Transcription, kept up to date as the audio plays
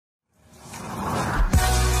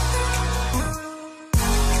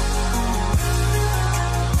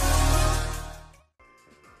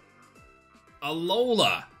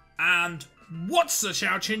Alola, and what's the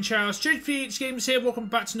Chow Chin Chows? JPH Games here, welcome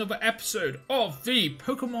back to another episode of the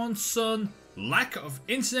Pokemon Sun Lack of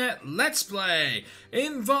Internet Let's Play.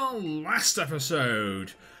 In the last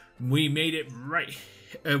episode, we made it right.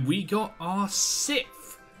 We got our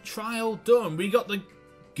 6th trial done. We got the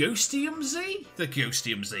Ghostium Z? The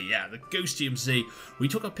Ghostium Z, yeah, the Ghostium Z. We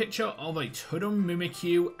took a picture of a Totem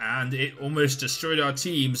Mimikyu and it almost destroyed our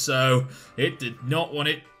team, so it did not want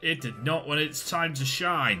its time to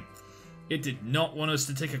shine. It did not want us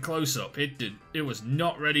to take a close-up. It was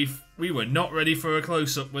not ready. We were not ready for a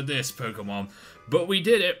close-up with this Pokemon. But we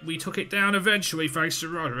did it. We took it down eventually, thanks to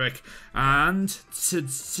Roderick. And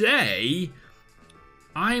today,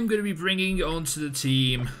 I'm going to be bringing onto the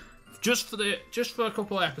team, just for a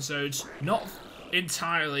couple of episodes, not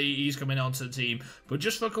entirely he's coming onto the team, but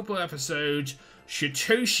just for a couple of episodes,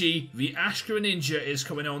 Shitoshi, the Ash Greninja, is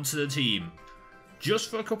coming onto the team. Just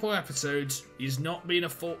for a couple of episodes. He's not going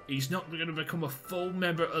to become a full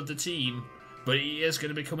member of the team, but he is going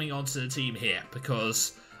to be coming onto the team here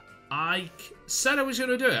because I said I was going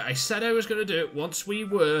to do it. I said I was going to do it once we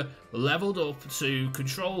were leveled up to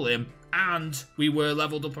control him and we were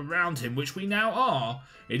leveled up around him, which we now are.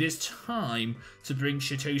 It is time to bring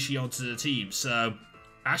Shitoshi onto the team. So,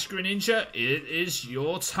 Ash Greninja, it is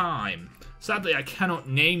your time. Sadly, I cannot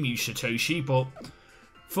name you Shitoshi, but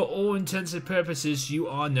for all intents and purposes, you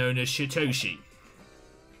are known as Shitoshi.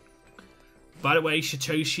 By the way,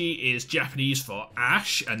 Shitoshi is Japanese for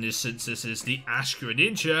Ash, and since this is the Ash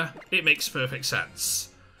Greninja, it makes perfect sense.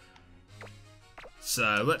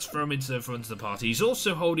 So let's throw him into the front of the party. He's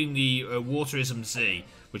also holding the Waterism Z,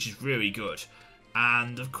 which is really good.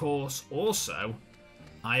 And of course, also,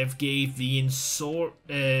 I have gave Incineroar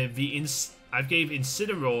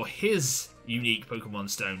his unique Pokemon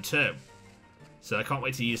Stone too. So I can't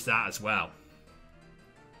wait to use that as well.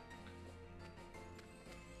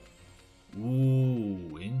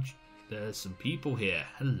 Ooh, there's some people here.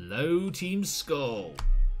 Hello, Team Skull.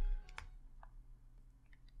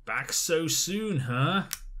 Back so soon, huh?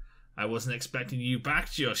 I wasn't expecting you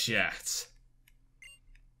back just yet.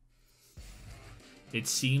 It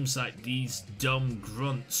seems like these dumb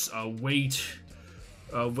grunts are way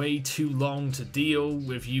too long to deal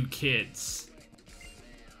with you kids.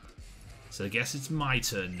 So I guess it's my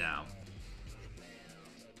turn now.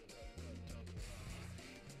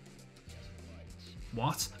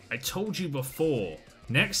 What? I told you before.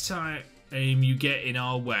 Next time you get in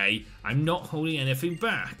our way, I'm not holding anything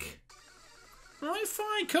back. Alright,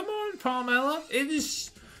 fine. Come on, Parmella. It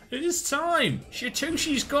is time.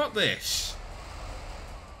 Shitoshi's got this.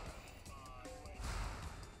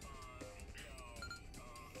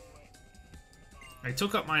 I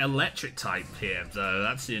took up my electric type here, though.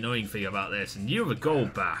 That's the annoying thing about this. And you have a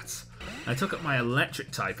gold bat. I took up my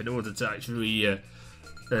electric type in order to actually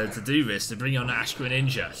to do this, to bring on Ash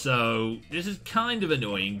Greninja. So this is kind of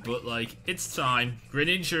annoying, but like it's time.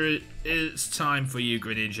 Greninja, it's time for you,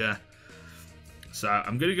 Greninja. So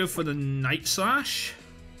I'm gonna go for the Night Slash.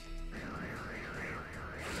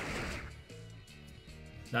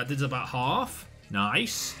 That did about half.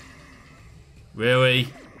 Nice. Really?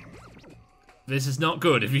 This is not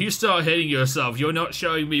good. If you start hitting yourself, you're not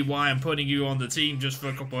showing me why I'm putting you on the team just for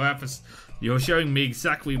a couple of episodes. You're showing me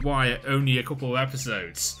exactly why only a couple of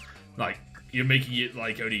episodes. Like, you're making it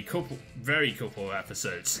like only very couple of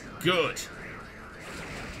episodes. Good.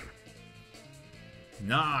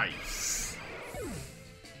 Nice.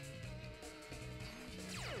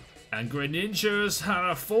 And Greninja's had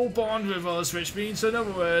a full bond with us, which means, in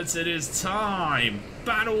other words, it is time.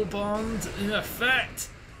 Battle bond in effect.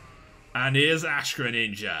 And here's Ash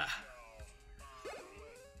Greninja.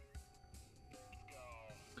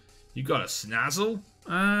 You got a Snazzle?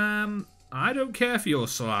 I don't care for your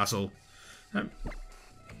Salazzle. I'm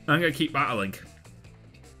gonna keep battling.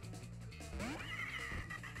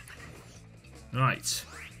 Right.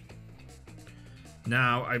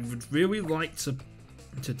 Now, I would really like to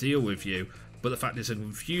deal with you, but the fact is I'm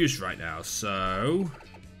confused right now, so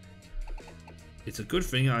it's a good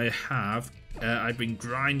thing I have. I've been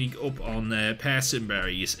grinding up on Persian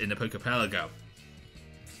berries in the Pokepelago.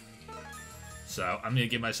 So I'm going to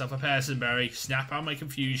give myself a Persian berry, snap out my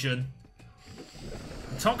confusion.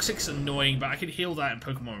 Toxic's annoying, but I can heal that in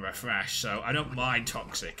Pokemon Refresh, so I don't mind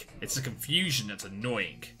Toxic. It's the confusion that's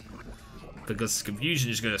annoying. Because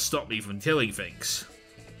confusion is going to stop me from killing things.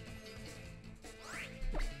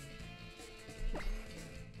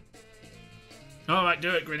 Alright, do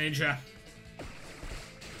it, Greninja.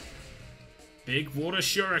 Big water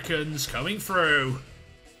shurikens coming through.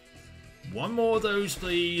 One more of those,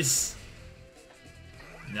 please.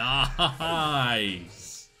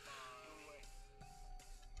 Nice.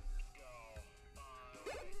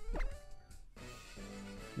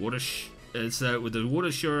 with the water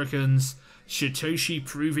shurikens, Shitoshi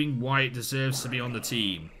proving why it deserves to be on the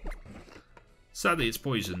team. Sadly, it's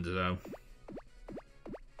poisoned though.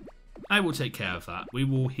 I will take care of that. We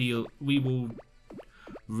will heal. We will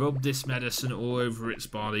rub this medicine all over its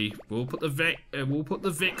body. We'll put the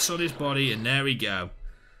Vicks on his body, and there we go.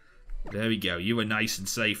 There we go. You are nice and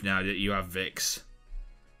safe now that you have Vicks.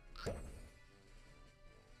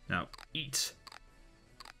 Now eat.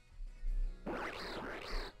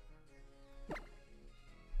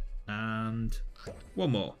 And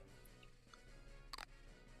one more.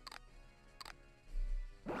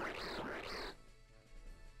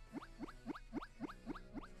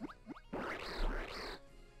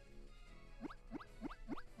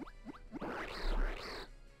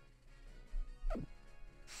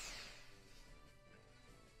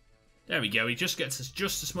 There we go, he just gets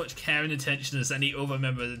just as much care and attention as any other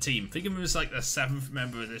member of the team. Think of him as like the 7th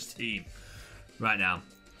member of this team right now.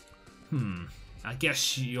 I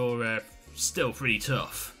guess you're still pretty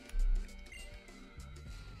tough.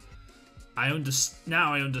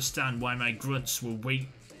 Now I understand why my grunts will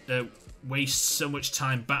waste so much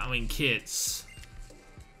time battling kids.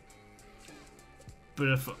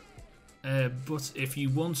 But if you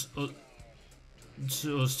want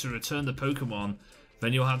us to return the Pokemon,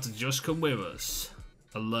 then you'll have to just come with us.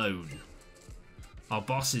 Alone. Our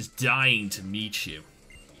boss is dying to meet you.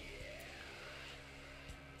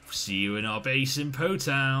 See you in our base in Po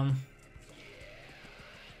Town.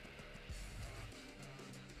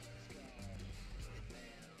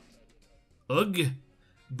 Ugh.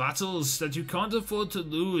 Battles that you can't afford to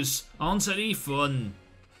lose aren't any fun.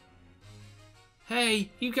 Hey,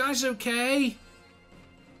 you guys okay?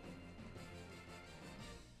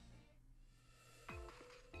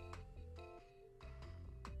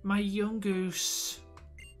 My young goose.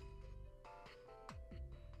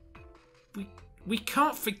 We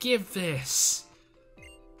can't forgive this.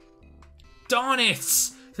 Darn it!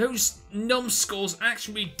 Those numbskulls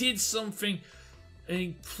actually did something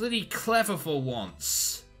pretty clever for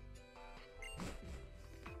once.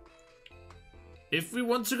 If we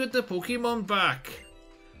want to get the Pokemon back,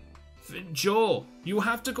 then Joe, you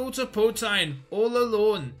have to go to Po Town all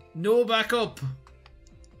alone. No backup.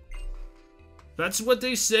 That's what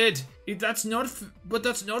they said. But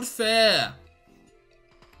that's not fair.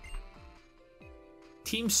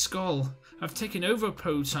 Team Skull have taken over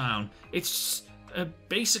Po Town. It's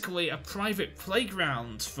basically a private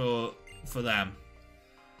playground for them.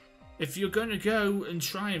 If you're going to go and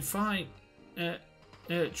try and find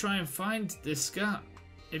this guy,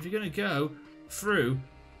 if you're going to go through,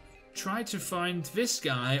 try to find this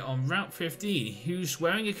guy on Route 15 who's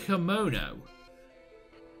wearing a kimono.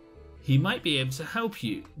 He might be able to help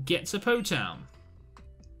you get to Po Town.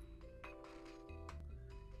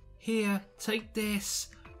 Here, take this.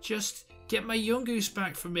 Just get my Yungoos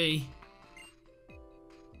back for me.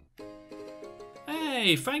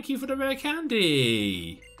 Hey, thank you for the rare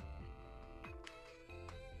candy.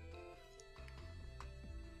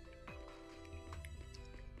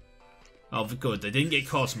 Oh, good. They didn't get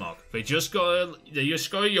Cosmog. They just got a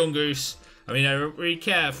Yungoos. I mean, I don't really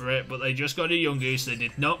care for it, but they just got a Yungoos. They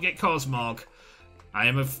did not get Cosmog. I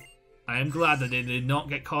am glad that they did not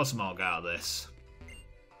get Cosmog out of this.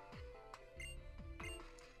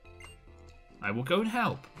 I will go and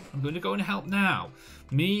help. I'm going to go and help now.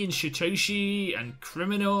 Me and Shitoshi and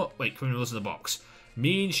Criminal... Wait, Criminal's in the box.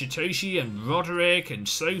 Me and Shitoshi and Roderick and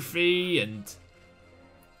Sophie and...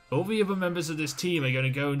 all the other members of this team are going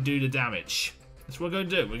to go and do the damage. That's what we're going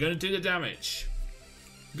to do. We're going to do the damage.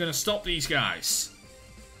 We're going to stop these guys.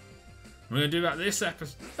 We're going to do that this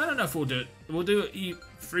episode. I don't know if we'll do it. We'll do it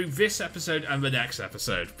through this episode and the next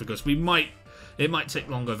episode. Because it might take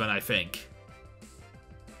longer than I think.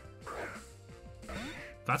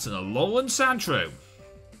 That's an Alolan Sandshrew.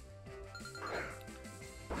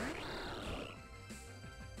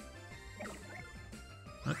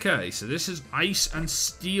 Okay, so this is Ice and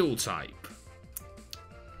Steel type.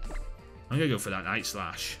 I'm going to go for that Night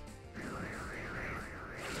Slash.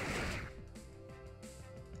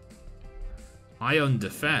 Ion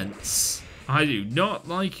Defense. I do not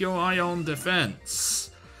like your Ion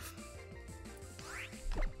Defense.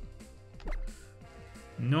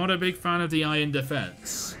 Not a big fan of the Ion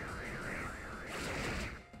Defense.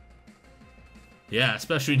 Yeah,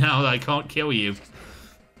 especially now that I can't kill you.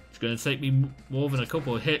 It's going to take me more than a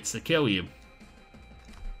couple of hits to kill you.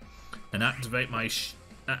 And activate my Ashka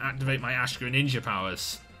Ninja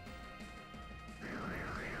powers.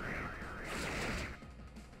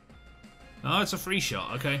 Oh, it's a free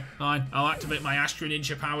shot. Okay, fine. I'll activate my Ashka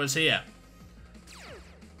Ninja powers here.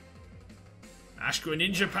 Ash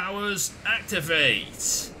Greninja powers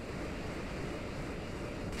activate.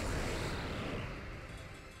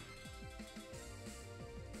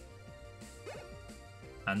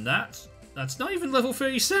 And that's not even level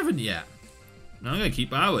 37 yet. I'm going to keep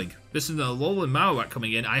battling. This is the Alolan Marowak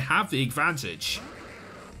coming in. I have the advantage.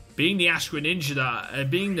 Being the Ash Greninja,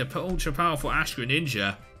 being the ultra powerful Ash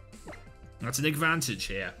Greninja, that's an advantage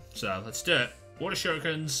here. So let's do it. Water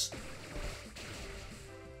Shurikens.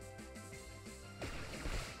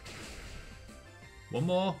 One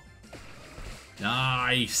more.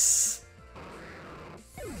 Nice.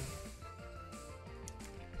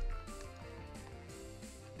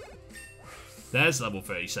 There's level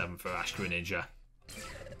 37 for Ash Greninja.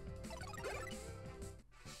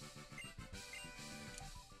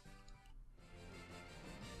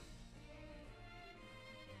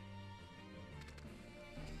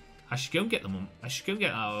 I should go and get them. I should go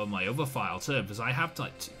get out of my other file too, because I have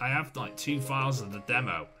like 2 files of the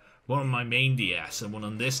demo. One on my main DS and one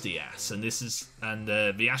on this DS, and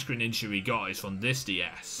the Ash Greninja we got is from this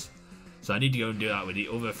DS. So I need to go and do that with the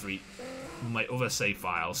other my other save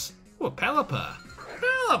files. Oh, Pelipper!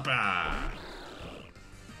 Pelipper!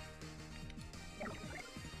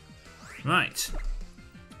 Right.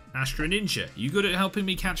 Ash Greninja, you good at helping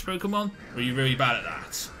me catch Pokemon? Or are you really bad at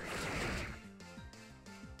that?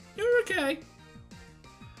 You're okay.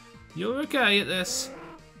 You're okay at this.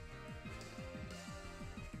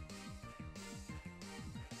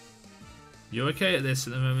 You're okay at this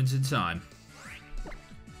at the moment in time.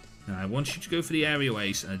 Now I want you to go for the aerial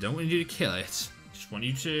ace, and I don't want you to kill it. I just want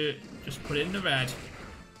you to just put it in the red.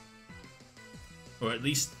 Or at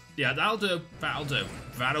least, yeah, that'll do. That'll do.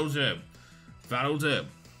 That'll do. That'll do.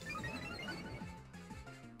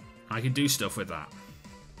 I can do stuff with that.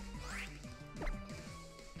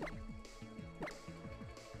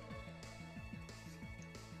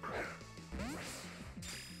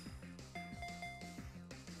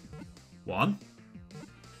 One,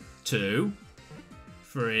 2,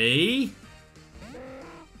 3.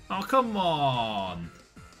 Oh, come on.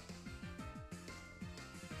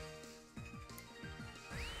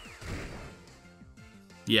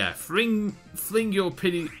 Yeah, fling your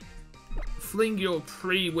pretty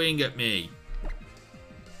wing at me.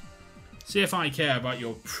 See if I care about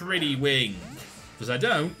your pretty wing, because I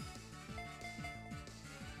don't.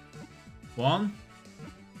 1,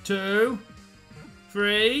 2,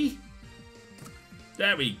 3.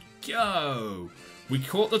 There we go. We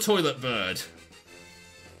caught the toilet bird.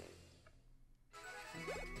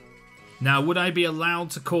 Now, would I be allowed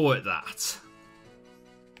to call it that?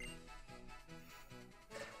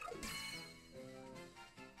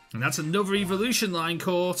 And that's another evolution line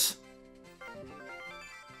caught.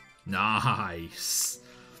 Nice.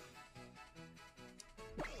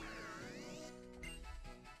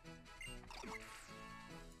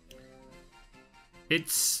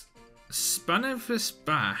 Its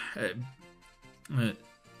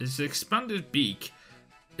its expanded beak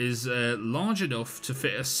is large enough to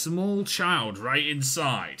fit a small child right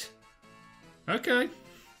inside. Okay.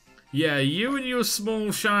 Yeah, you and your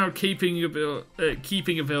small child keeping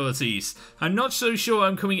abilities. I'm not so sure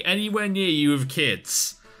I'm coming anywhere near you with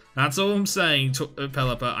kids. That's all I'm saying,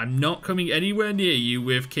 Pelipper. I'm not coming anywhere near you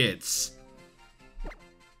with kids.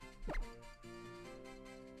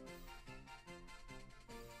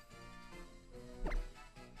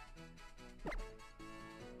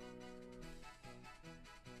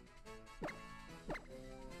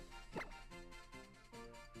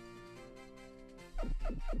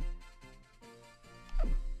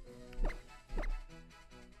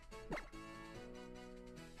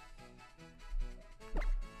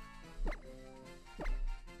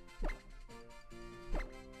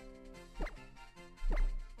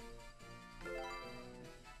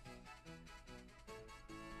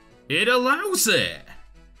 It allows it!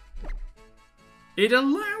 It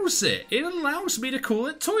allows it! It allows me to call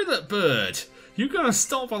it Toilet Bird! You gotta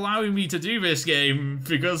stop allowing me to do this game,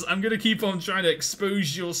 because I'm gonna keep on trying to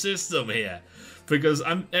expose your system here. Because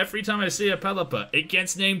every time I see a Pelipper, it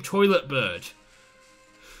gets named Toilet Bird.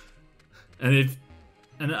 And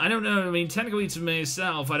I don't know, I mean, technically to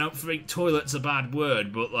myself, I don't think toilet's a bad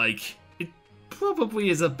word, but like, it probably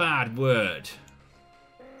is a bad word.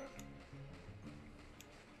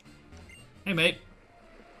 Hey, mate.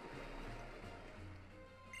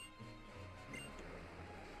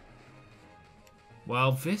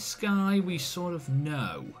 Well, this guy we sort of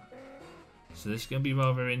know. So this is going to be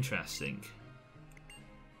rather interesting.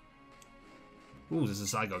 Ooh, there's a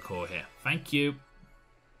Zygote core here. Thank you.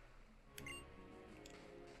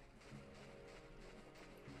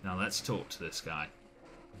 Now let's talk to this guy.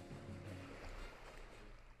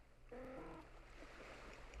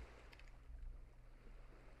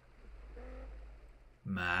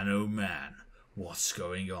 Man, oh man, what's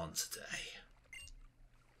going on today?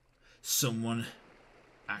 Someone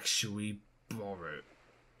actually bothered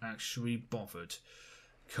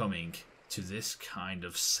coming to this kind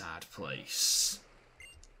of sad place.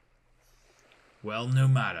 Well, no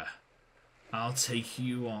matter. I'll take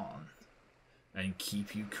you on and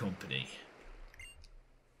keep you company.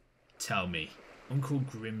 Tell me, Uncle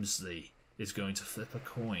Grimsley is going to flip a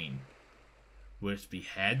coin. Will it be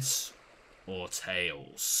heads or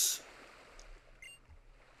tails?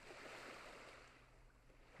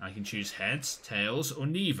 I can choose heads, tails, or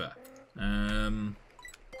neither. Go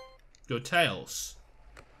tails.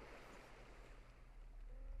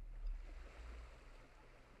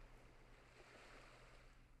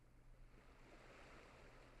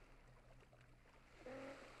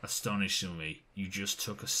 Astonishingly, you just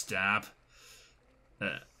took a stab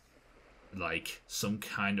at, like, some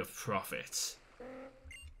kind of profit.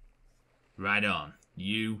 Right on.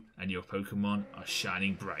 You and your Pokemon are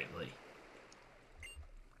shining brightly.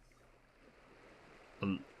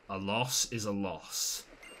 A loss is a loss.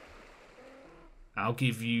 I'll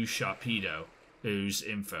give you Sharpedo's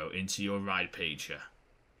info into your ride pager.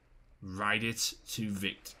 Ride it to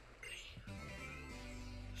victory.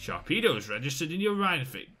 Sharpedo is registered in your ride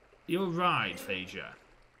pager.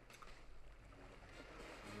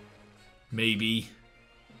 Maybe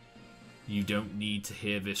you don't need to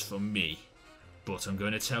hear this from me, but I'm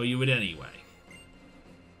going to tell you it anyway.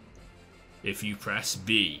 If you press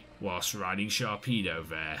B whilst riding Sharpedo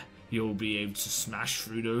there, you'll be able to smash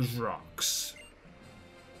through those rocks.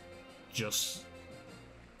 Just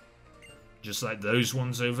like those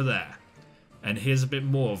ones over there. And here's a bit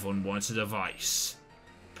more of unwanted advice.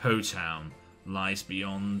 Potown lies at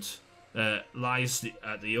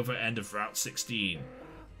the other end of Route 16,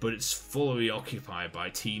 but it's fully occupied by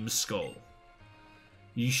Team Skull.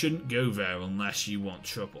 You shouldn't go there unless you want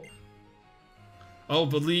trouble. Oh,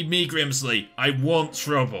 believe me, Grimsley, I want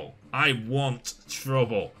trouble. I want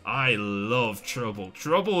trouble. I love trouble.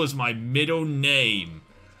 Trouble is my middle name.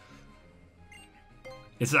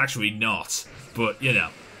 It's actually not, but you know,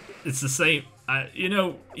 it's the same. You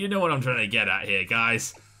know what I'm trying to get at here,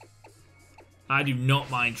 guys. I do not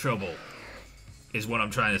mind trouble, is what I'm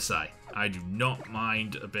trying to say. I do not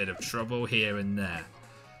mind a bit of trouble here and there.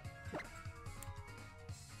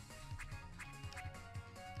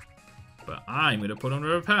 But I'm going to put on a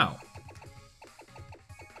repel.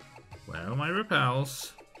 Where are my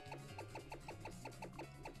repels?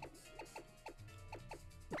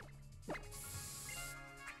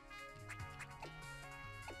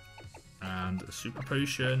 And a super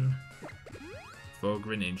potion for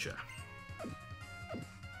Greninja.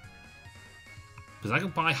 Because I can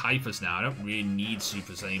buy hypers now. I don't really need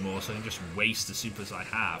supers anymore, so I can just waste the supers I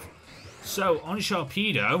have. So, on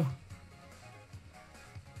Sharpedo,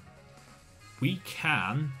 we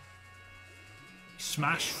can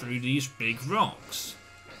smash through these big rocks.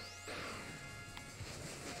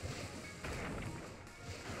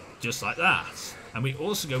 Just like that. And we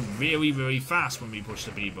also go really, really fast when we push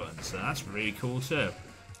the B button, so that's really cool too.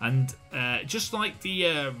 And just like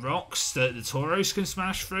the rocks that the Tauros can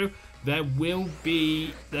smash through, there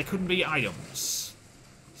couldn't be items.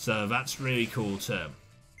 So that's really cool too.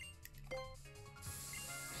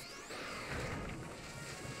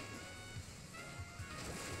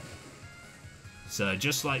 So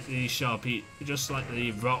just like the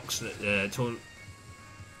rocks that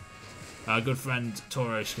our good friend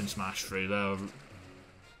Tauros can smash through,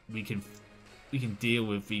 we can deal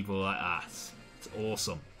with people like that. It's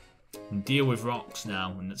awesome. We can deal with rocks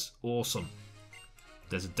now, and it's awesome.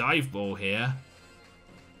 There's a dive ball here.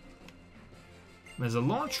 There's a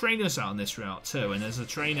lot of trainers out on this route too, and there's a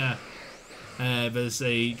trainer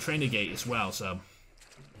gate as well. So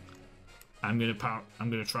I'm gonna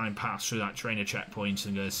try and pass through that trainer checkpoint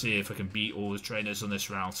and gonna see if I can beat all the trainers on this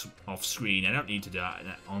route off screen. I don't need to do that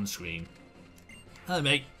on screen. Hello,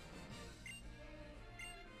 mate.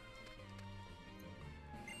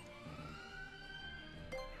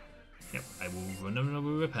 Yep, I will run another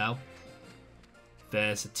repel.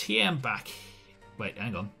 There's a TM back. Wait,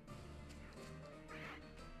 hang on.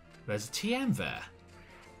 There's a TM there.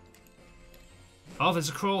 Oh, there's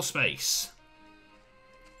a crawl space.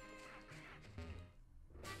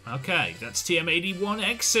 Okay, that's TM81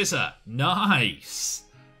 X Scissor. Nice.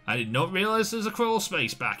 I did not realise there's a crawl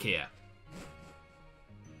space back here.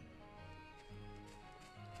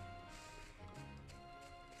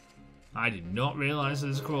 I did not realise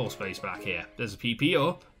there's a crawl space back here. There's a PP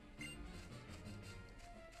up.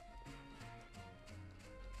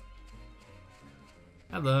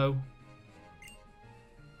 Hello.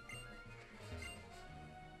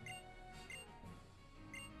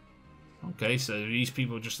 Okay, so these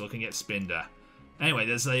people are just looking at Spinder. Anyway,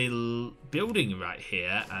 there's a building right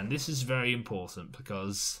here, and this is very important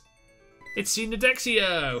because it's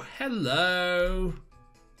Dexio. Hello.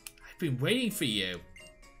 I've been waiting for you.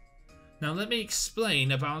 Now let me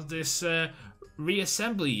explain about this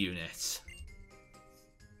reassembly unit.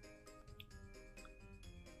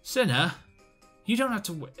 Sinner, you don't have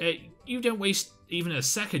to. You don't waste even a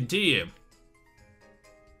second, do you?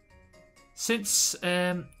 Since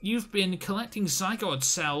you've been collecting Zygote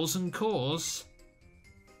cells and cores,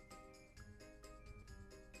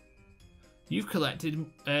 you've collected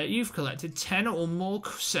 10 or more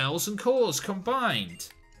cells and cores combined.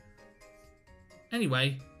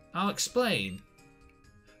 Anyway, I'll explain.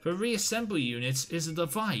 The reassembly unit is a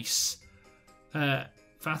device that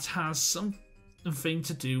has something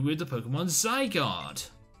to do with the Pokemon Zygarde.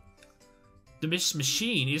 This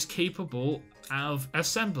machine is capable of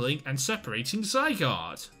assembling and separating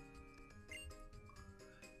Zygarde.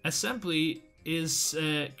 Assembly is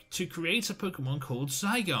to create a Pokemon called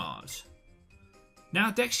Zygarde.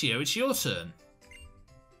 Now, Dexio, it's your turn.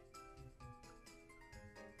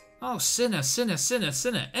 Oh, Sinner.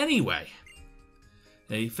 Anyway,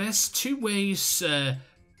 there's two ways to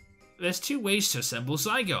assemble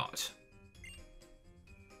Zygarde.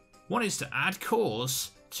 One is to add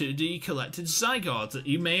cores to the collected Zygarde that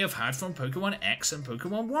you may have had from Pokemon X and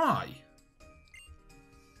Pokemon Y.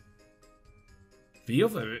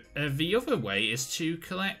 The other way is to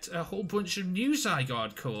collect a whole bunch of new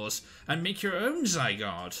Zygarde cores and make your own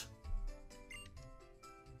Zygarde.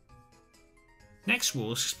 Next,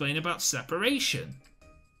 we'll explain about separation.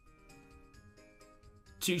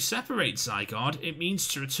 To separate Zygarde, it means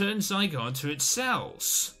to return Zygarde to its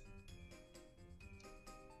cells.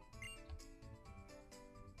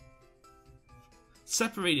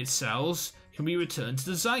 Separated cells can be returned to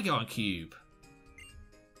the Zygarde Cube.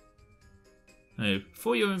 Now,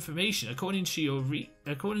 for your information, according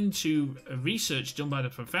to research done by the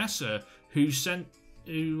professor who spent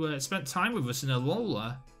time with us in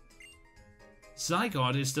Alola,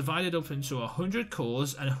 Zygarde is divided up into 100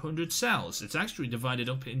 cores and 100 cells. It's actually divided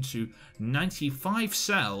up into 95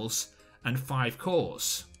 cells and 5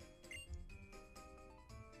 cores.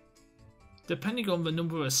 Depending on the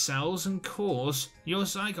number of cells and cores, your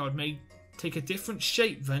Zygarde may take a different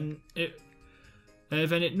shape than it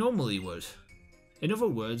normally would. In other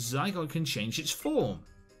words, Zygarde can change its form.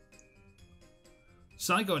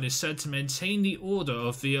 Zygarde is said to maintain the order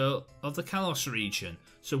of the Kalos region,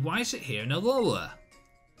 so why is it here in Alola?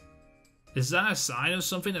 Is that a sign of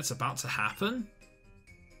something that's about to happen?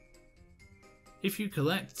 If you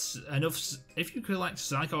collect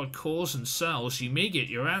Zygarde cores and cells, you may get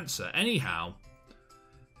your answer. Anyhow,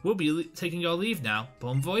 we'll be taking our leave now.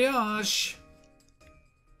 Bon voyage!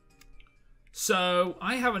 So,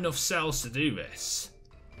 I have enough cells to do this.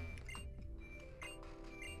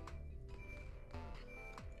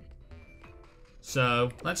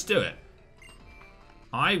 So, let's do it.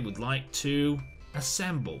 I would like to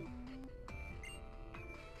assemble.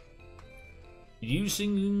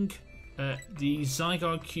 Using the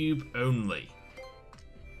Zygarde Cube only.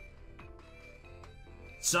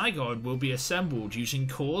 Zygarde will be assembled using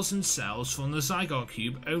cores and cells from the Zygarde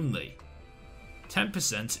Cube only.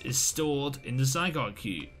 10% is stored in the Zygarde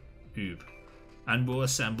Cube and will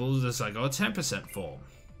assemble the Zygarde 10% form.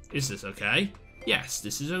 Is this okay? Yes,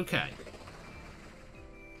 this is okay.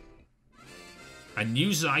 A new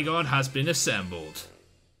Zygarde has been assembled.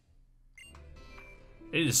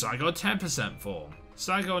 It is Zygarde 10% form.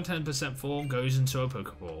 Zygarde 10% form goes into a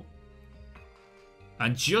Pokeball.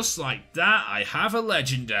 And just like that, I have a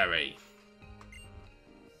legendary.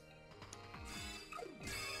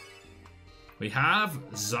 We have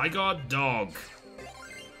Zygarde Dog.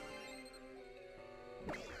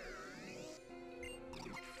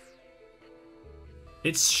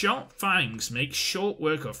 Its sharp fangs make short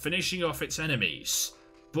work of finishing off its enemies,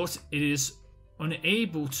 but it is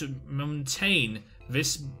unable to maintain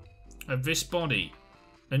this body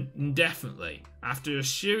indefinitely. After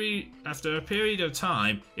a period of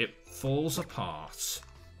time, it falls apart.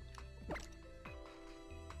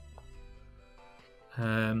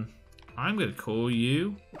 I'm going to call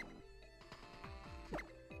you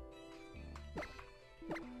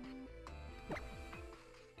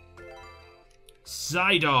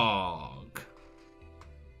Zydog.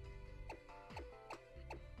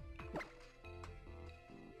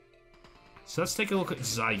 So let's take a look at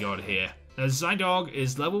Zygarde here. Zydog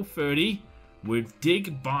is level 30 with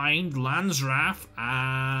Dig, Bind, Land's Wrath,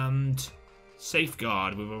 and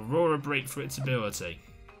Safeguard with Aurora Break for its ability.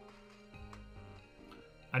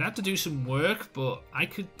 I'd have to do some work, but I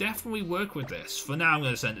could definitely work with this. For now, I'm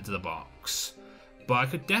going to send it to the box. But I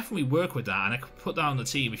could definitely work with that, and I could put that on the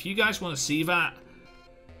team. If you guys want to see that,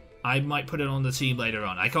 I might put it on the team later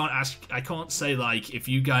on. I can't say, like, if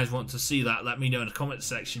you guys want to see that, let me know in the comment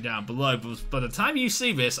section down below. But by the time you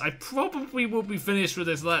see this, I probably will be finished with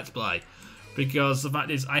this Let's Play. Because the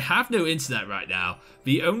fact is, I have no internet right now.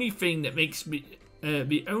 The only thing that makes me...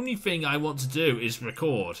 the only thing I want to do is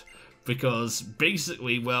record. Because,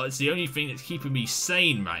 basically, well, it's the only thing that's keeping me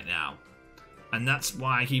sane right now. And that's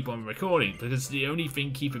why I keep on recording. Because it's the only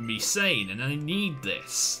thing keeping me sane. And I need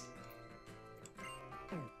this.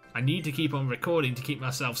 I need to keep on recording to keep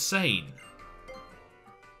myself sane.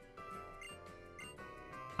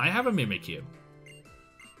 I have a Mimikyu.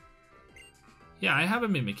 Yeah, I have a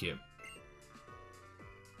Mimikyu.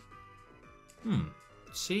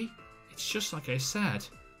 See? It's just like I said.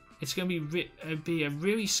 It's going to be a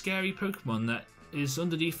really scary Pokemon that is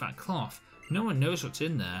underneath that cloth. No one knows what's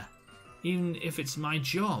in there. Even if it's my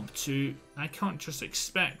job to... I can't just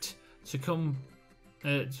expect to come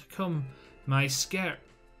my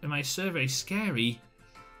survey scary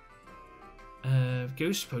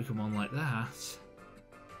ghost Pokemon like that.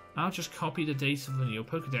 I'll just copy the data from your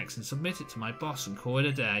Pokedex and submit it to my boss and call it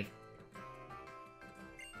a day.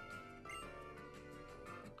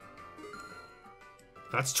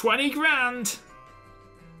 That's 20 grand!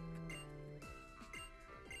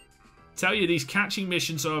 Tell you, these catching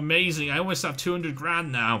missions are amazing. I almost have 200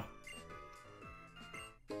 grand now.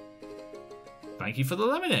 Thank you for the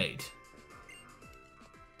lemonade.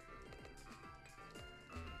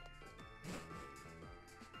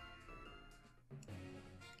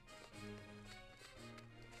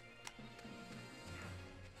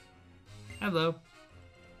 Hello.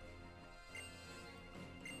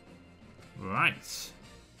 Right.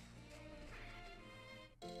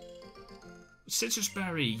 Citrus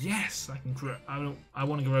berry, yes, I can grow. I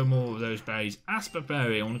want to grow more of those berries. Asper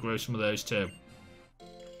berry, I want to grow some of those too.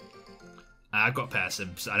 I've got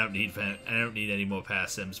persims. I don't need any more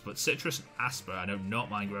persims, but citrus and asper, I do not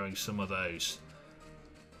mind growing some of those.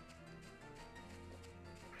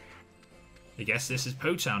 I guess this is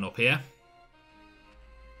Potown up here.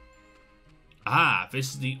 Ah,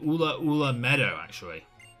 this is the Ula Ula Meadow, actually.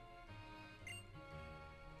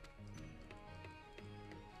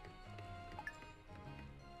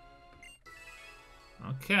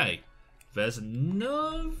 Okay, there's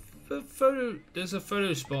another photo. There's a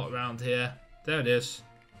photo spot around here. There it is.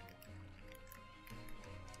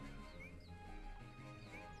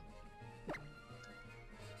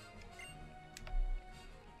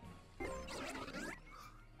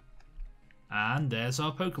 And there's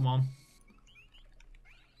our Pokemon.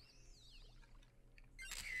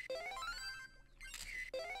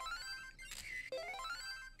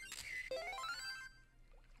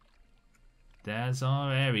 There's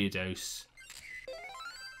our Ariados.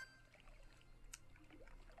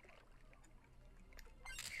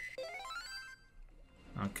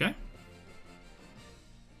 Okay.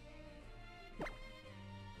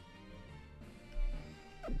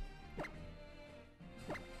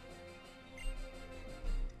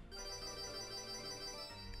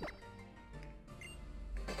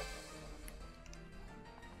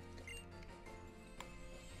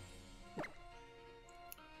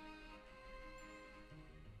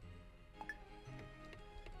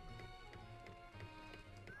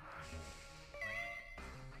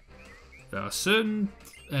 There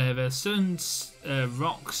are certain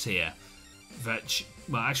rocks here that,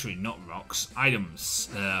 well, actually not rocks, items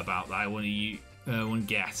about that I want to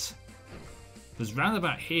get. Because round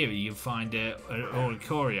about here you can find an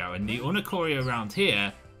Oricorio, and the Oricorio around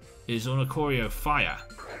here is Oricorio Fire,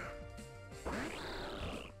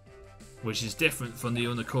 which is different from the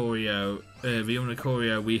Oricorio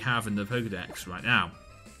we have in the Pokedex right now.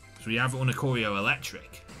 So we have Oricorio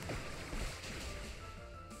Electric.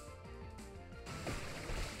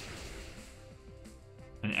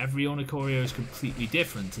 And every Oricorio is completely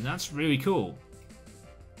different, and that's really cool.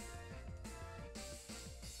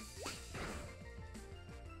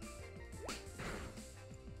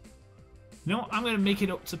 You know what? I'm going to make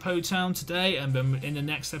it up to Potown today, and then in the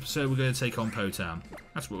next episode we're going to take on Potown.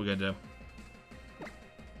 That's what we're going to do.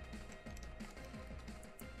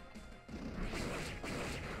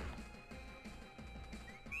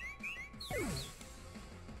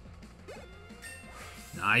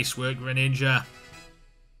 Nice work, Greninja.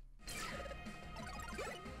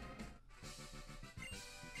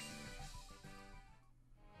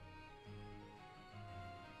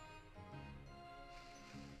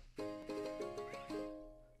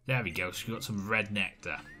 There we go, so we've got some red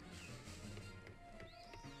nectar.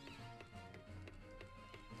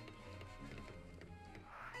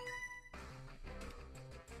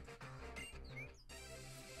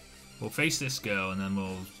 We'll face this girl, and then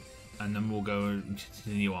we'll go and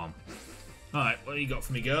continue on. All right, what do you got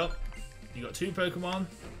for me, girl? You got 2 Pokemon.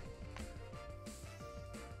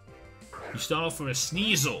 You start off with a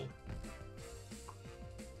Sneasel.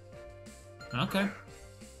 Okay.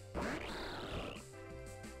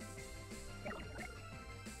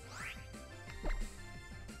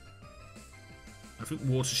 I think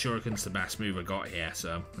Water Shuriken's the best move I got here,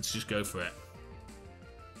 so let's just go for it.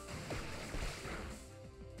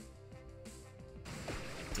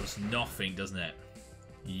 Does nothing, doesn't it?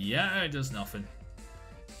 Yeah, it does nothing.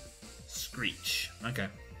 Screech. Okay.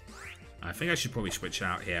 I think I should probably switch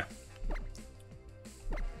out here.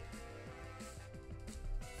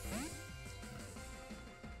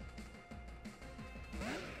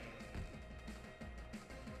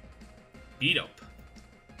 Beat up.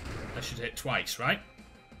 That should hit twice, right?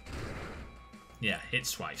 Yeah,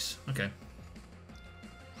 hits twice. Okay.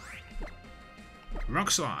 Rock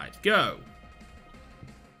Slide, go!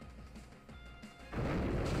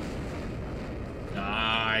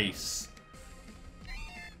 Nice.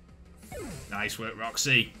 Nice work,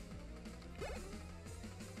 Roxy.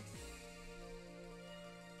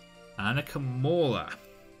 And a Kamala.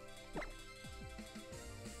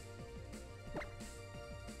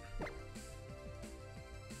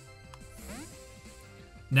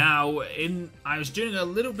 Now, I was doing a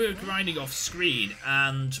little bit of grinding off screen,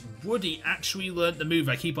 and Woody actually learnt the move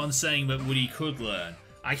I keep on saying that Woody could learn.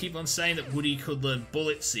 I keep on saying that Woody could learn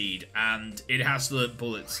Bullet Seed, and it has learned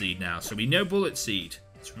Bullet Seed now. So we know Bullet Seed.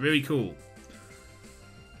 It's really cool.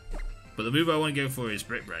 But the move I want to go for is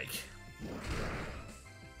Brick Break.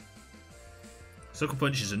 Sucker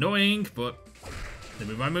Punch is annoying, but the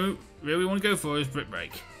move I really want to go for is Brick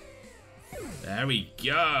Break. There we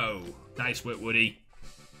go. Nice work, Woody.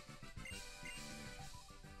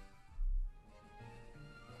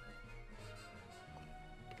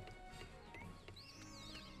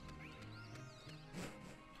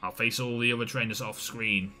 I'll face all the other trainers off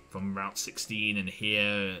screen from Route 16, and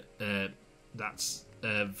here that's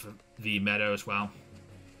the meadow as well.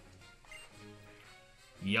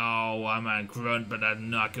 Yo, I'm a grunt, but I'm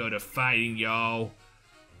not good at fighting, yo.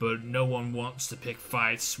 But no one wants to pick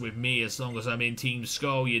fights with me as long as I'm in Team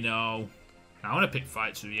Skull, you know. I want to pick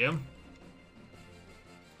fights with you.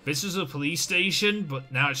 This is a police station,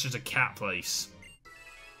 but now it's just a cat place.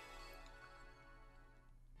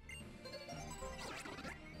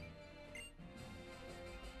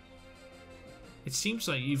 It seems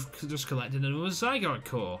like you've just collected another Zygarde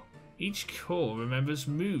core. Each core remembers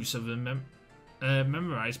moves of the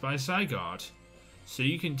memorized by Zygarde, so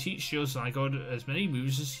you can teach your Zygarde as many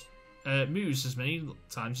moves as many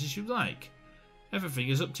times as you like. Everything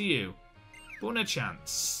is up to you. Born a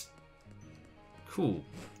chance. Cool.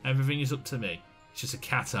 Everything is up to me. It's just a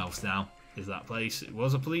cat house now. Is that place? It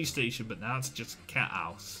was a police station, but now it's just a cat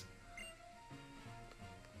house.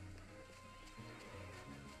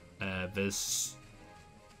 There's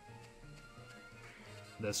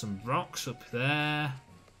some rocks up there,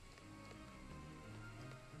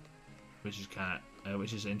 which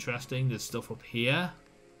is interesting. There's stuff up here.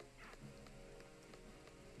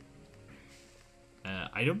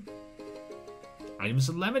 Items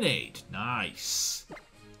of lemonade. Nice.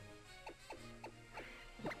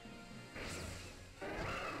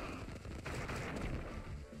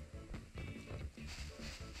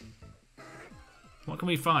 What can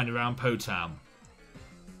we find around Potown?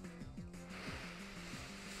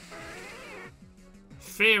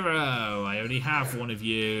 Firo! I already have one of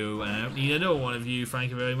you, and I don't need another one of you,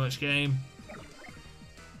 thank you very much, game.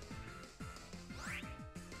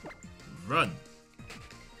 Run.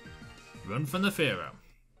 Run from the Firo.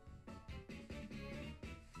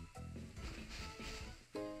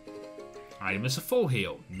 Item is a full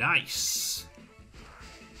heal. Nice.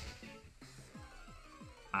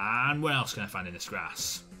 And what else can I find in this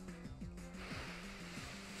grass?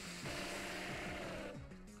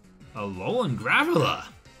 A Alolan Graveler.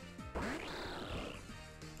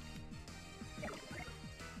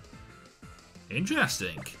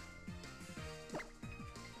 Interesting.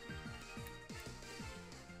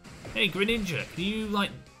 Hey, Greninja, can you,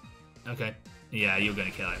 like... Okay. Yeah, you're gonna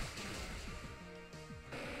kill it.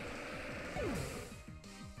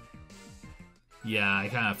 Yeah, I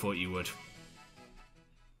kind of thought you would.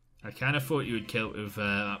 I kind of thought you would kill it with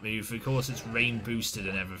that move. Of course, it's rain boosted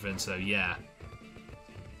and everything, so yeah.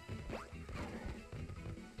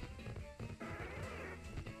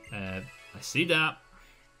 I see that.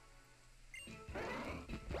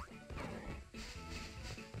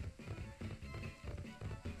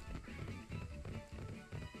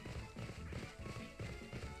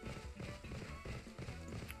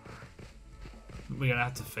 we're gonna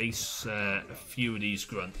have to face a few of these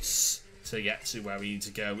grunts to get to where we need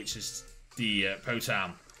to go, which is the Po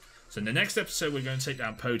Town. So in the next episode, we're going to take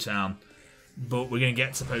down Po Town, but we're going to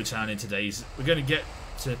get to Po Town in today's. We're going to get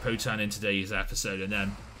to Po Town in today's episode, and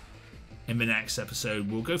then in the next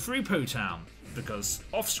episode, we'll go through Po Town because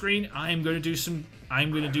off screen, I'm going to do some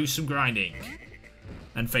grinding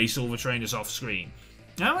and face all the trainers off screen.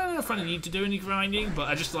 Now, I don't know if I need to do any grinding, but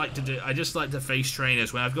I just like to face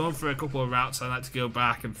trainers. When I've gone through a couple of routes, I like to go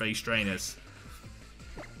back and face trainers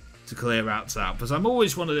to clear routes out, because I'm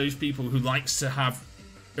always one of those people who likes to have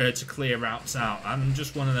to clear routes out. I'm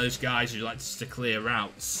just one of those guys who likes to clear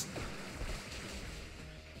routes.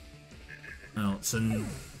 And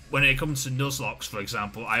when it comes to Nuzlocke, for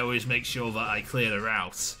example, I always make sure that I clear the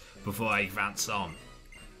route before I advance on.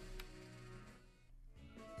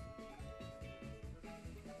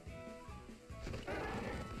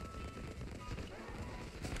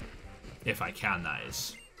 If I can, that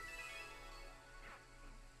is.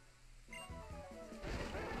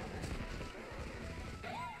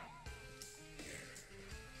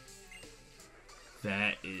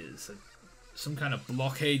 There is some kind of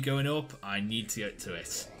blockade going up. I need to get to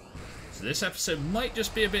it. So this episode might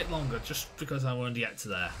just be a bit longer, just because I wanted to get to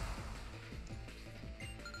there.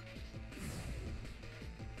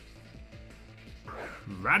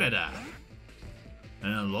 Radada.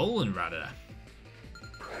 And a Alolan Radada.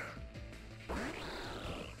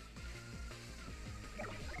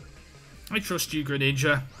 I trust you,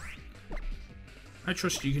 Greninja. I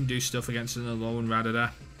trust you can do stuff against an Alolan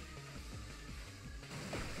Radada.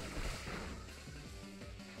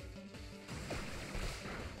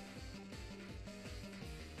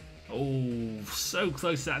 Oh, so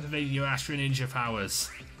close to activating your Astro Ninja powers.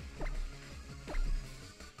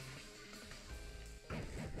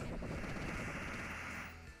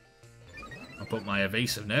 I'll put my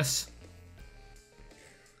evasiveness.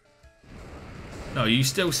 No, you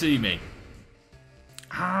still see me.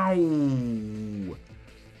 Ow!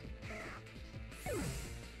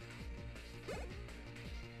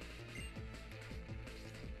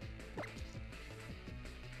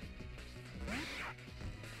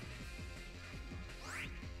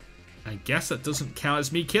 I guess that doesn't count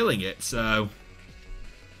as me killing it, so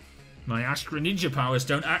my Astro Ninja powers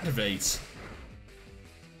don't activate.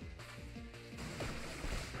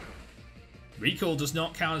 Recall does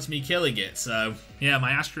not count as me killing it, so yeah,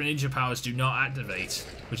 my Astro Ninja powers do not activate,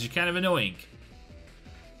 which is kind of annoying.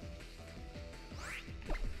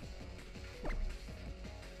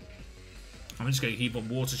 I'm just going to keep on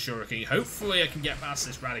Water Shuriken. Hopefully I can get past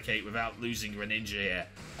this Raticate without losing Greninja here.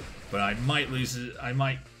 But I might lose it.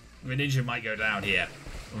 Greninja might go down here.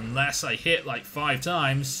 Unless I hit like 5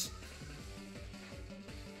 times.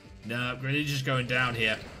 No, Greninja's going down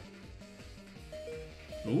here.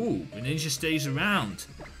 Ooh, Greninja stays around.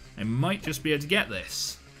 I might just be able to get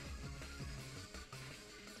this.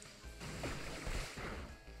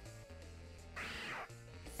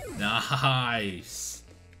 Nice.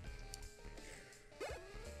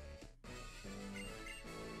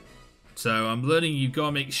 So I'm learning you've got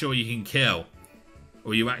to make sure you can kill.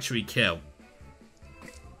 Or you actually kill.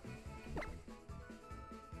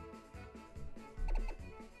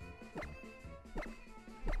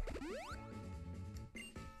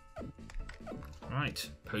 Right,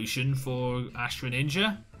 potion for Astro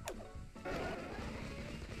Ninja.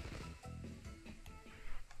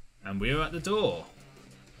 And we're at the door.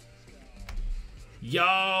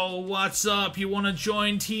 Yo, what's up? You want to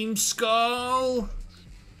join Team Skull?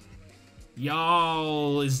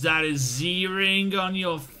 Y'all, is that a Z-ring on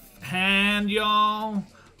your hand, y'all?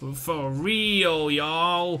 For real,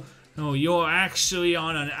 y'all? Oh, you're actually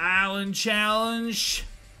on an island challenge?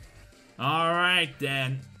 Alright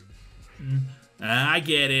then. I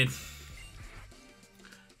get it.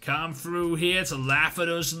 Come through here to laugh at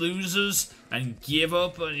us losers and give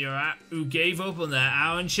up on who gave up on that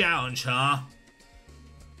island challenge, huh?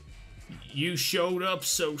 You showed up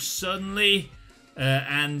so suddenly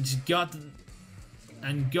and got the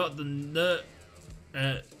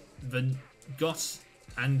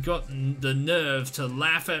nerve to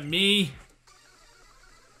laugh at me.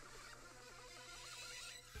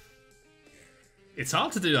 It's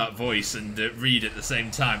hard to do that voice and read at the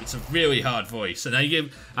same time. It's a really hard voice, and I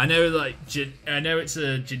know it's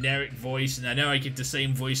a generic voice, and I know I give the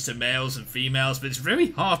same voice to males and females, but it's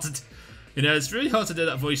very hard to, it's really hard to do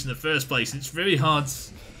that voice in the first place. It's really hard.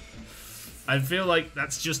 I feel like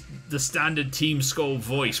that's just the standard Team Skull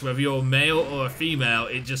voice, whether you're a male or a female.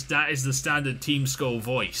 That is the standard Team Skull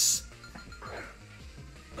voice.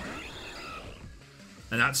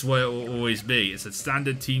 And that's what it will always be. It's a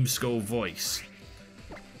standard Team Skull voice.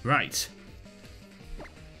 Right.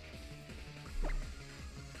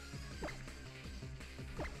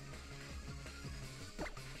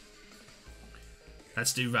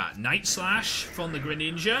 Let's do that. Night Slash from the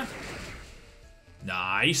Greninja.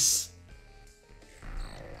 Nice.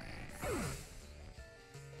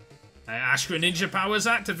 Ash Greninja powers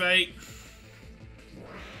activate.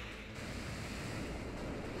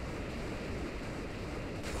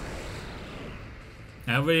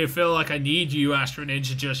 I don't really feel like I need you, Ash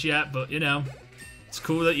Greninja, just yet, but you know, it's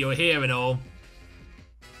cool that you're here and all.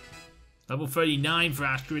 Level 39 for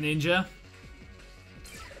Ash Greninja.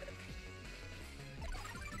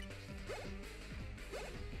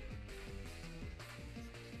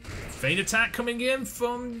 Feint attack coming in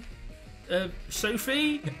from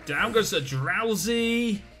Sophie. Down goes the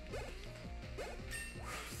Drowsy.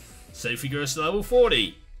 Sophie goes to level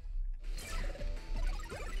 40.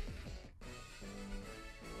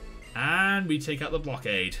 And we take out the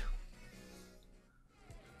blockade.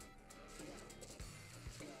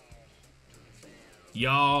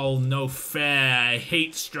 Y'all, no fair. I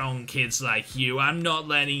hate strong kids like you. I'm not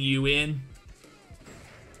letting you in.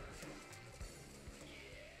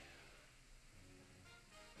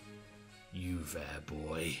 You there,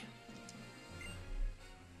 boy.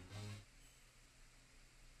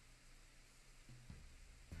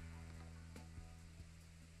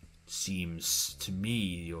 Seems to me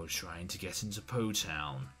you're trying to get into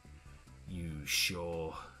Po-Town. You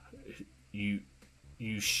sure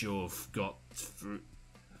have got through.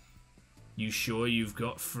 You sure you've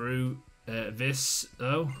got through this,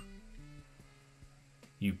 though?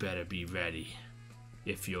 You better be ready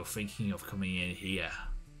if you're thinking of coming in here.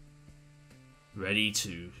 Ready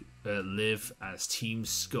to live as Team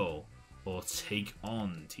Skull or take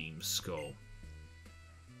on Team Skull.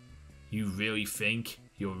 You really think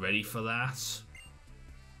you're ready for that?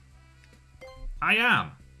 I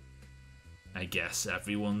am. I guess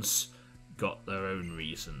everyone's got their own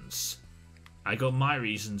reasons. I got my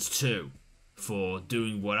reasons too for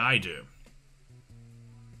doing what I do.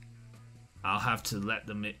 I'll have to let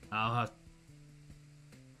them in. I'll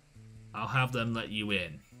have them let you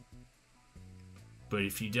in. But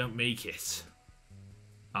if you don't make it,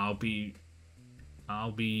 I'll be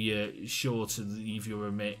sure to leave your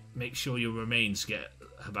make sure your remains get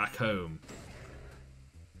back home.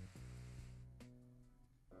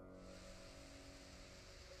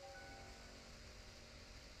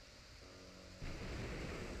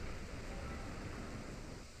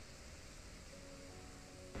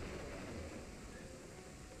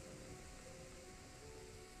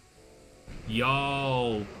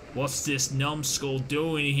 Yo, what's this numbskull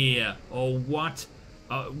doing here? Or what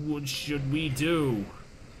should we do?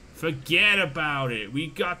 Forget about it. We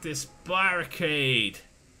got this barricade.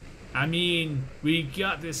 We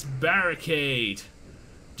got this barricade.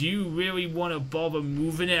 Do you really want to bother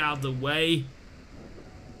moving it out of the way?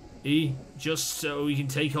 Just so we can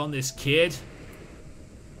take on this kid?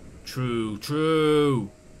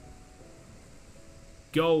 True.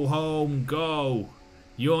 Go home, go.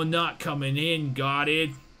 You're not coming in, got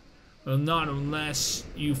it? Well, not unless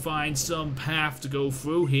you find some path to go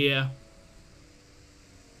through here.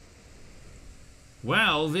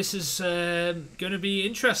 Well, this is going to be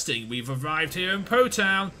interesting. We've arrived here in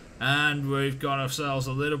Po-Town, and we've got ourselves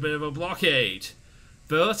a little bit of a blockade.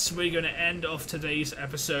 But we're going to end off today's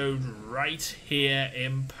episode right here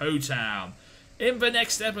in Po-Town. In the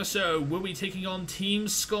next episode, we'll be taking on Team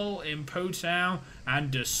Skull in Po-Town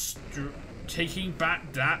and taking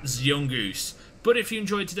back that Ziongoose. But if you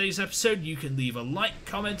enjoyed today's episode, you can leave a like,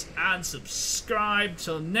 comment, and subscribe.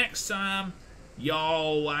 Till next time,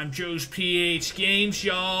 y'all, I'm Joe's PH Games,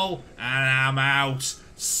 y'all, and I'm out.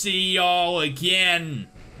 See y'all again,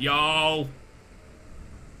 y'all.